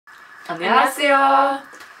안녕하세요.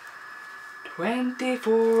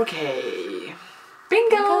 24K.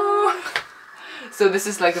 Bingo! So this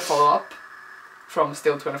is like a follow-up from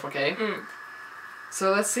still 24K.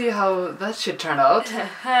 So let's see how that should turn out.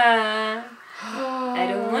 I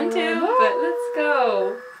don't want to, no. but let's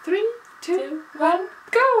go. 3, 2, 1,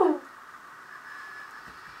 go!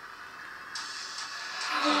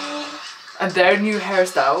 And their new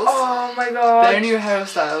hairstyles. Oh my god. Their new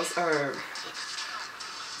hairstyles are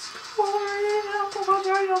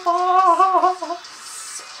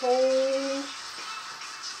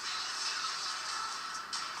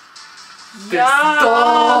so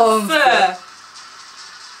dance.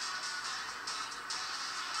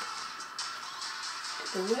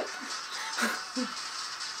 The whip?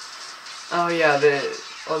 Oh yeah,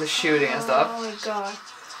 all the shooting and stuff. Oh my god.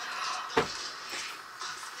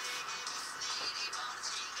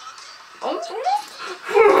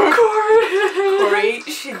 Corey,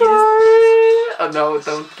 she just... Oh no,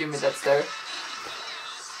 don't give me that stare.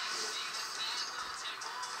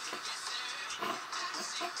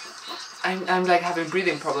 I'm like having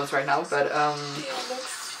breathing problems right now, but It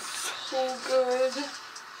looks so good.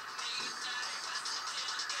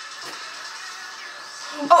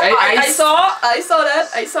 Oh, I saw that.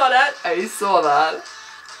 I saw that.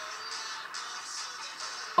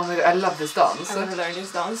 Oh my god, I love this dance. I want to learn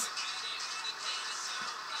this dance.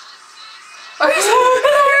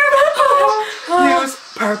 Use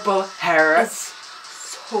purple hair. It's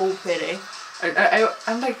so pretty.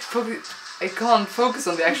 I'm like I can't focus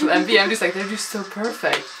on the actual MV. I'm just like, they're just so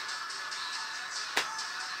perfect.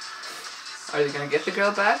 Are they gonna get the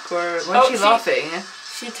girl back, or was she laughing?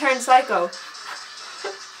 She turned psycho.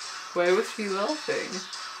 Why was she laughing?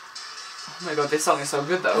 Oh my god, this song is so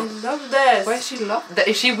good though. I love this. Why is she laughing?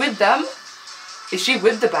 Is she with them? Is she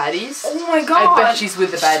with the baddies? Oh my god. I bet she's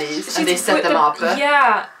with the baddies and they set them up.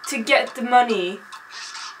 Yeah, to get the money.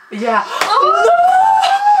 Yeah. Oh no!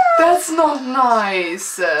 That's not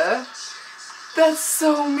nice. That's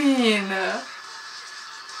so mean.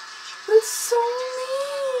 That's so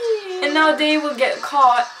mean. And now they will get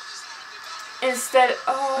caught instead.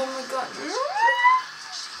 Oh my god.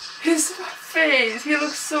 His face, he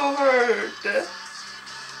looks so hurt.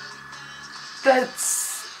 That's...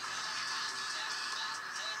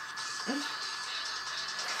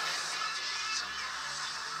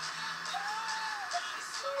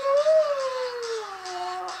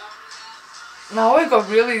 Now I got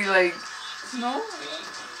really like... No?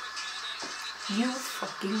 You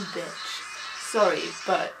fucking bitch. Sorry,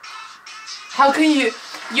 but... How can you...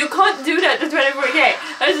 You can't do that to 24K.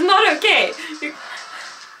 That's not okay.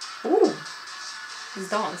 Ooh. This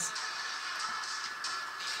dance.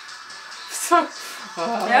 So... I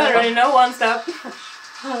already know one step.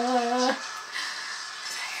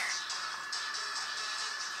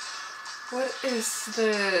 What is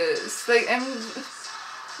this? Like, I'm...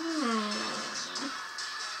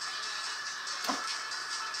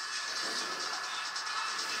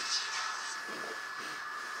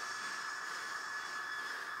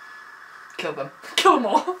 Kill them. Kill them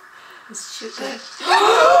all. Let's shoot them.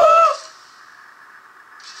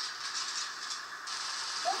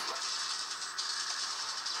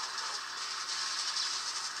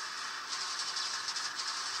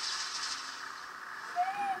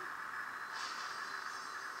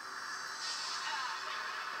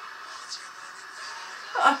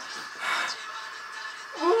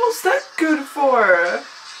 What was that good for?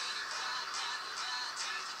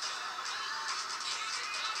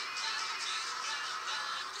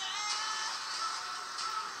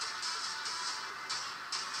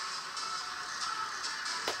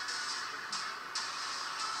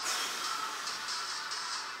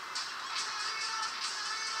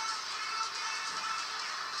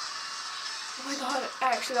 Oh my god,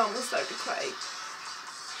 I actually almost started to cry.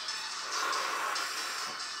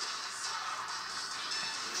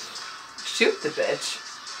 Shoot the bitch.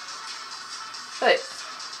 Like,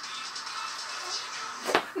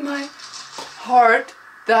 my heart,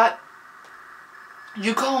 that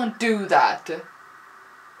you can't do that.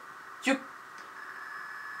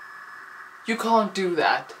 You can't do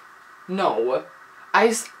that. No.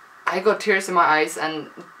 I got tears in my eyes and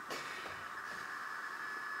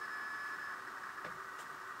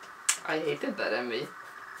I hated that MV.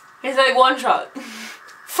 It's like one shot.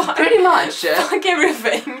 Fuck. Pretty much. Fuck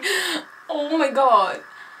everything. Oh my god.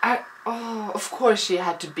 Of course she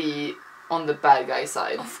had to be on the bad guy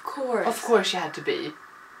side. Of course. Of course she had to be.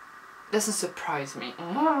 Doesn't surprise me.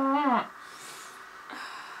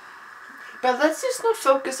 But let's just not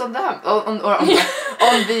focus on them. On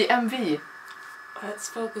the MV. Let's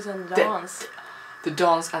focus on the dance. the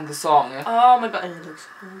dance and the song. Oh my god, and it looks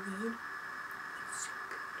so good.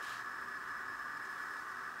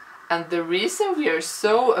 And the reason we are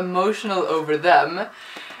so emotional over them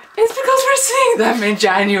is because we're seeing them in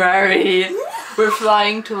January. We're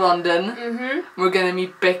flying to London. We're gonna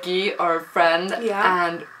meet Becky, our friend,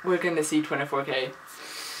 and we're gonna see 24K.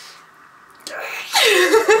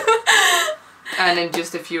 And in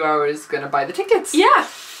just a few hours, gonna buy the tickets. Yeah.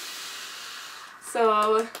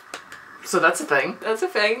 So that's a thing. That's a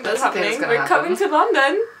thing. That's happening. We're coming to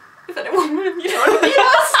London. If anyone want to meet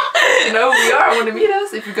us. You know, we are. Want to meet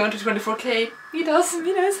us? If you're going to 24K, meet us.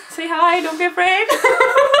 Meet us. Say hi. Don't be afraid.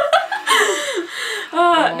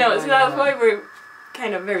 No, so that's why we're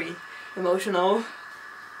kind of very emotional.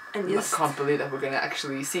 And I can't believe that we're gonna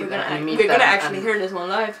actually see them and meet them. We're gonna actually and hear this one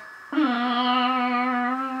live.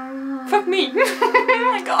 Fuck me.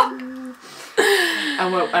 Oh my god.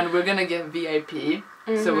 And we're gonna get VIP.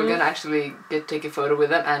 So we're gonna actually take a photo with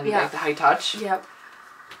them and like the high touch. Yep.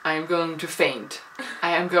 I am going to faint.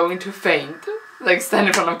 I am going to faint. Like stand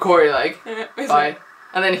in front of Corey like bye.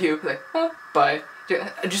 And then Hugh like bye.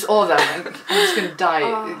 Just all of them. I'm just gonna die.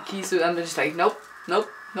 Kisu and they're just like nope.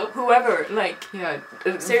 Whoever, like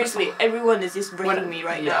seriously, everyone is just breaking me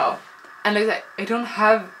right now. And like I don't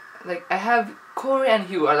have I have Corey and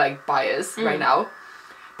Hugh are like biased right now.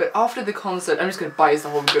 But after the concert I'm just gonna bias the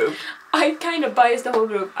whole group. I kind of biased the whole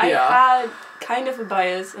group. I had kind of a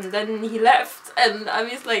bias and then he left and I'm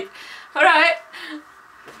just like, alright.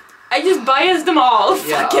 I just biased them all.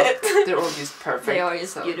 Fuck it. They're all just perfect. They are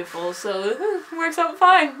just beautiful, so it works out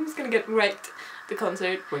fine. I'm just gonna get wrecked at the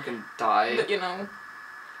concert. We're gonna die. But you know.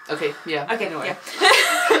 Okay, yeah. Okay, anyway. Yeah.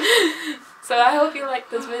 So I hope you liked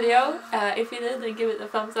this video. If you did, then give it a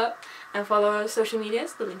thumbs up and follow our social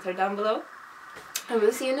medias. The links are down below. And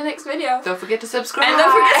we'll see you in the next video. Don't forget to subscribe. And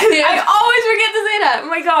don't forget, I always forget to say that. Oh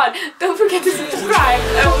my god. Don't forget to subscribe.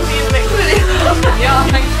 And we'll see you in the next video.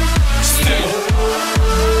 Yeah.